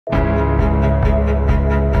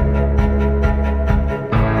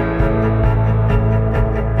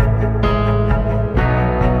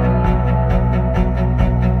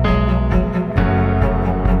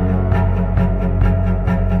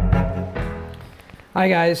Hi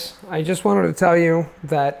guys, I just wanted to tell you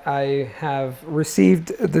that I have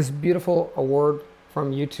received this beautiful award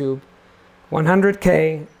from YouTube,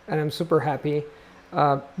 100K, and I'm super happy.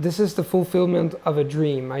 This is the fulfillment of a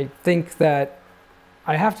dream. I think that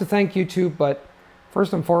I have to thank YouTube, but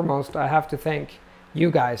first and foremost, I have to thank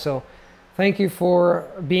you guys. So thank you for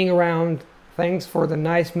being around. Thanks for the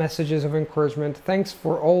nice messages of encouragement. Thanks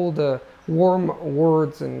for all the warm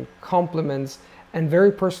words and compliments and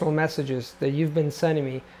very personal messages that you've been sending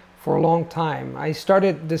me for a long time. I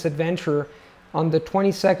started this adventure on the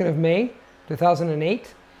 22nd of May,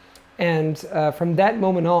 2008. And from that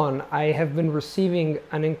moment on, I have been receiving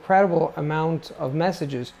an incredible amount of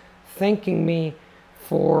messages thanking me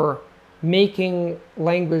for making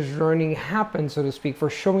language learning happen, so to speak, for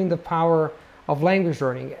showing the power of language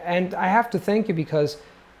learning. And I have to thank you because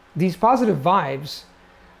these positive vibes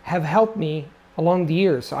have helped me along the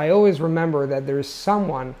years. I always remember that there is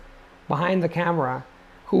someone behind the camera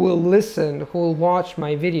who will listen, who will watch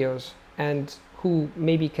my videos, and who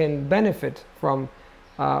maybe can benefit from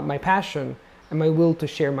my passion and my will to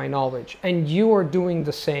share my knowledge. And you are doing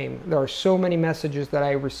the same. There are so many messages that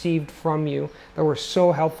I received from you that were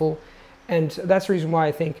so helpful. And that's the reason why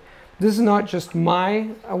I think this is not just my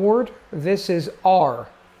award, this is our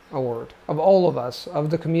award of all of us, of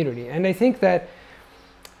the community. And I think that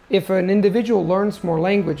if an individual learns more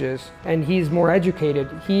languages and he's more educated,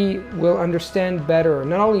 he will understand better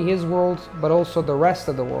not only his world, but also the rest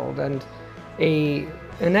of the world. And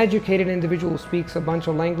an educated individual who speaks a bunch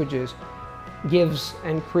of languages gives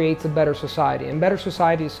and creates a better society. And better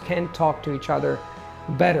societies can talk to each other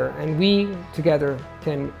better. And we together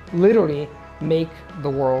can literally make the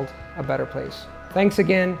world a better place. Thanks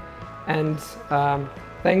again. And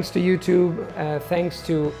thanks to YouTube. Thanks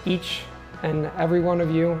to each and every one of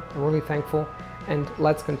you. I'm really thankful, and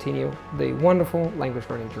let's continue the wonderful language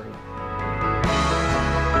learning journey.